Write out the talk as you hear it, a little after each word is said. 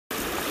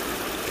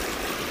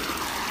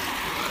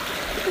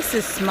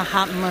This is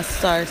Mahatma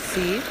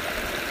Starseed.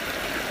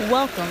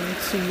 Welcome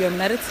to your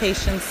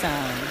meditation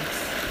sounds.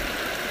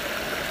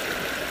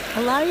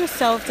 Allow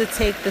yourself to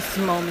take this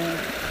moment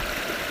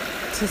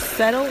to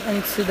settle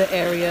into the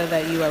area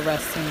that you are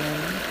resting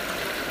in,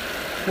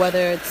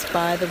 whether it's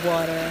by the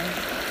water,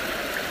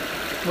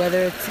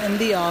 whether it's in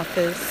the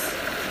office,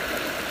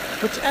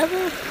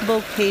 whichever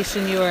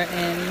location you are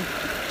in.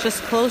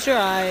 Just close your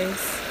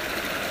eyes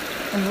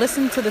and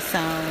listen to the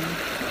sound.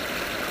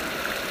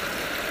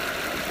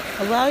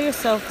 Allow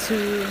yourself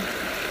to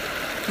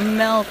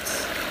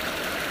melt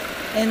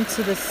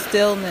into the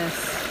stillness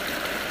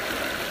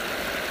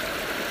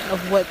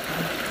of what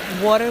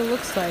water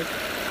looks like.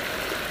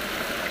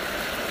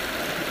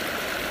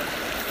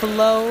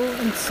 Flow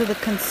into the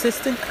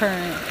consistent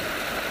current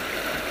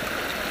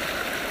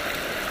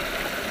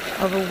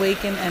of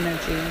awakened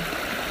energy.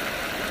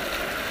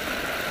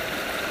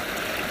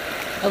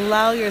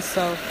 Allow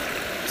yourself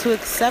to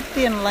accept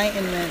the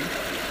enlightenment.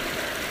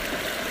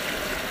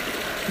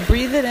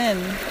 Breathe it in.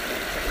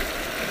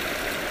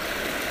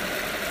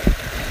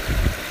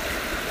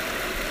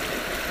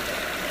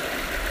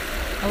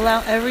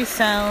 Allow every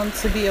sound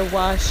to be a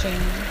washing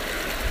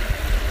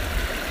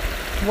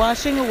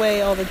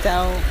away all the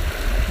doubt,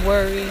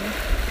 worry,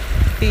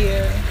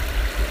 fear,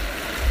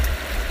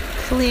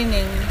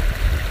 cleaning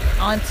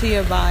onto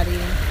your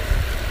body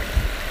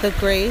the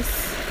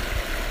grace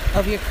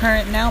of your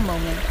current now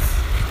moments.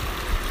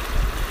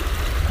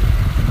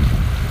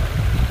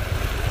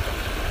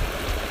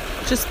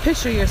 Just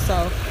picture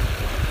yourself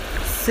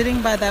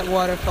sitting by that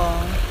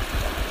waterfall,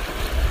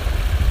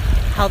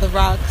 how the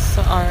rocks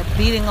are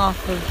beating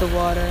off of the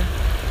water,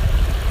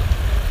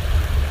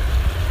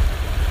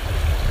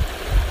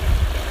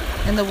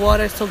 and the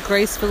water so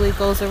gracefully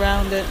goes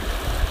around it.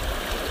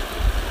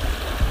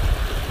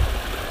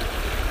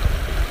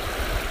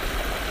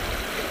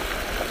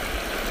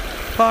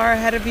 Far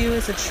ahead of you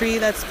is a tree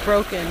that's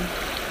broken,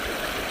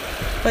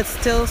 but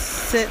still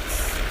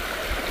sits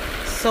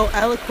so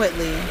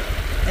eloquently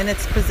in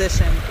its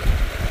position,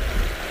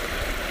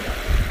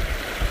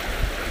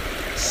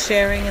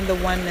 sharing in the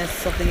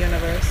oneness of the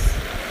universe.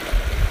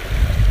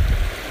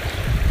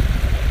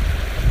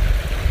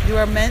 You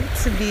are meant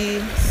to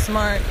be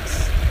smart,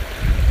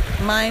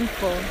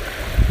 mindful,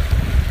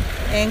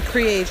 and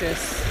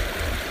courageous.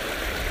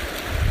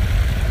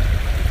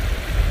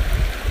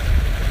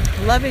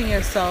 Loving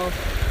yourself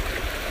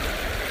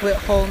with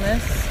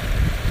wholeness,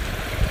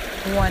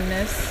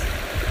 oneness,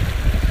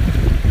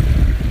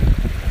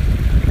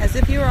 as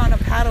if you were on a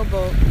paddle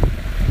boat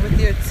with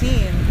your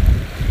team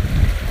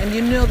and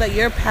you knew that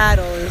your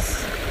paddle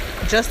is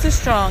just as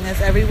strong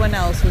as everyone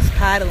else who's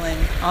paddling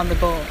on the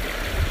boat.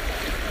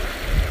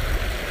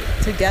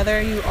 Together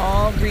you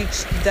all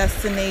reach the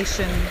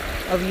destination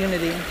of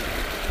unity.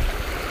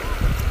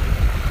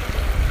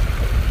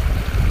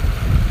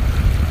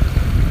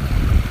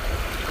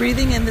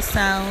 Breathing in the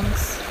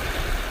sounds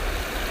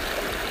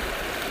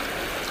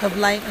of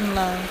light and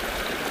love.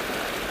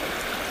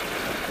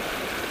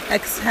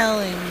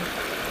 Exhaling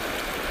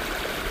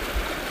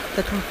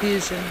the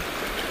confusion.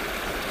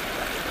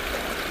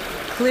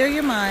 Clear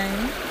your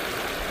mind.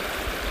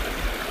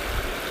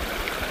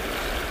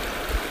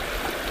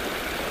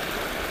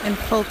 And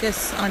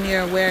focus on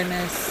your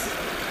awareness.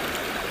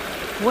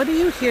 What are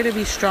you here to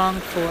be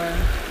strong for?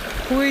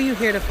 Who are you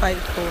here to fight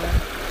for?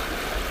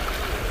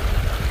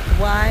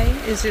 Why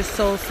is your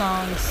soul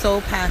song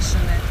so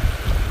passionate?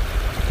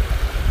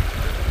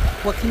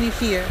 What can you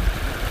hear?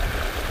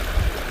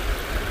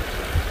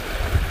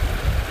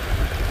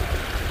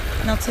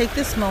 Now take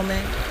this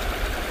moment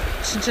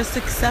to just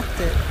accept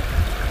it.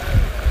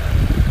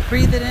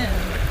 Breathe it in.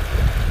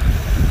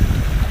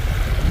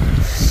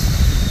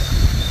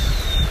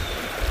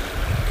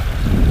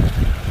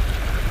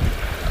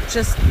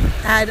 Just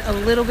add a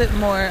little bit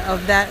more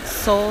of that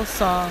soul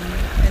song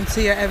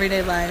into your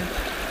everyday life.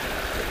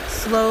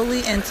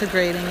 Slowly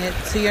integrating it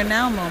to your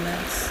now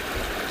moments.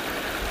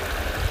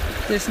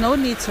 There's no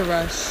need to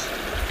rush.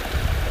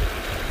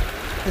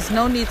 There's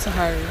no need to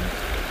hurry.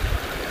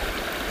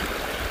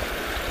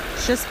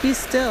 Just be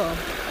still.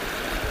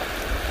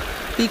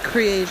 Be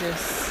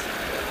courageous.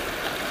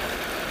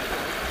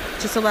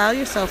 Just allow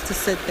yourself to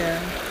sit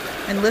there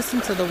and listen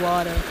to the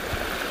water.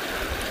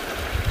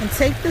 And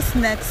take this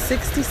next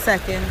 60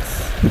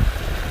 seconds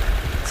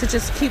to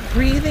just keep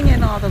breathing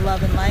in all the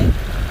love and light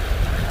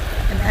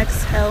and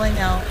exhaling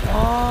out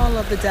all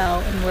of the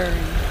doubt and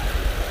worry.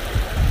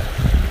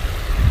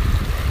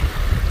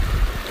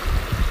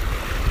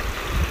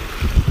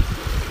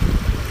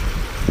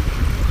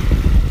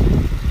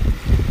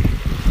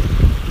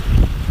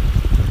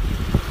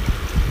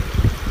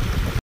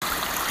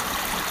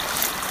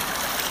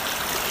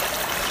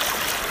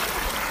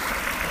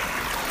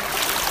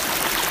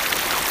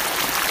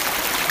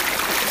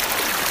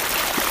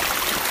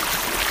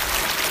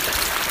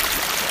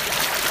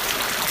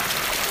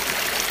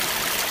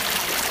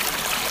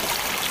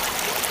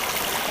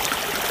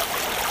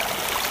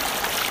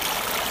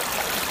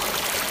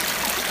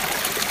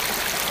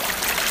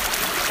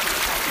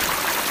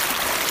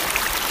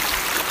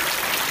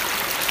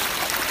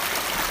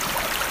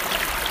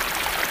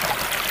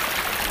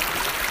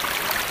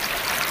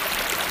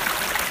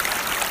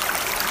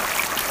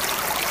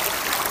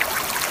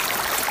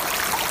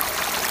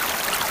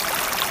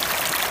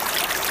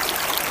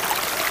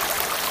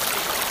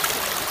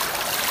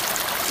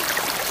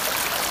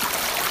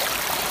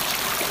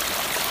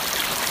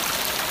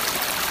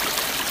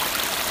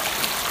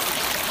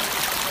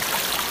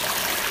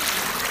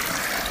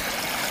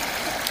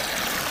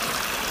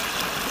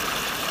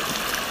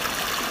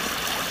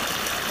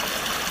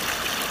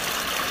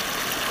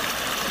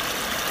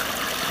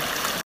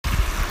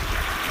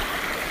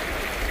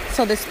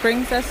 So this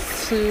brings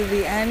us to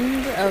the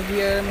end of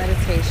your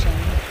meditation.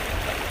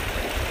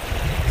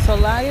 So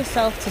allow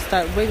yourself to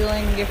start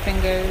wiggling your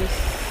fingers,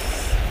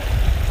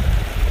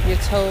 your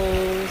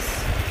toes,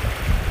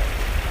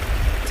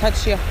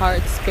 touch your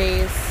heart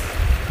space.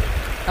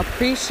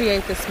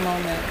 Appreciate this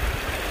moment.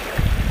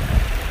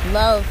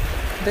 Love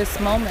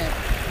this moment.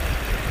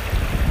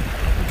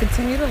 And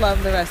continue to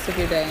love the rest of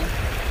your day.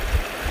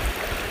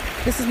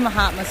 This is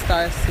Mahatma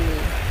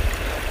Starseed,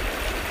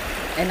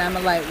 and I'm a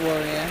light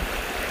warrior,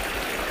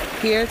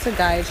 here to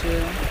guide you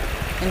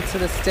into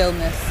the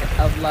stillness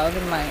of love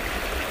and light.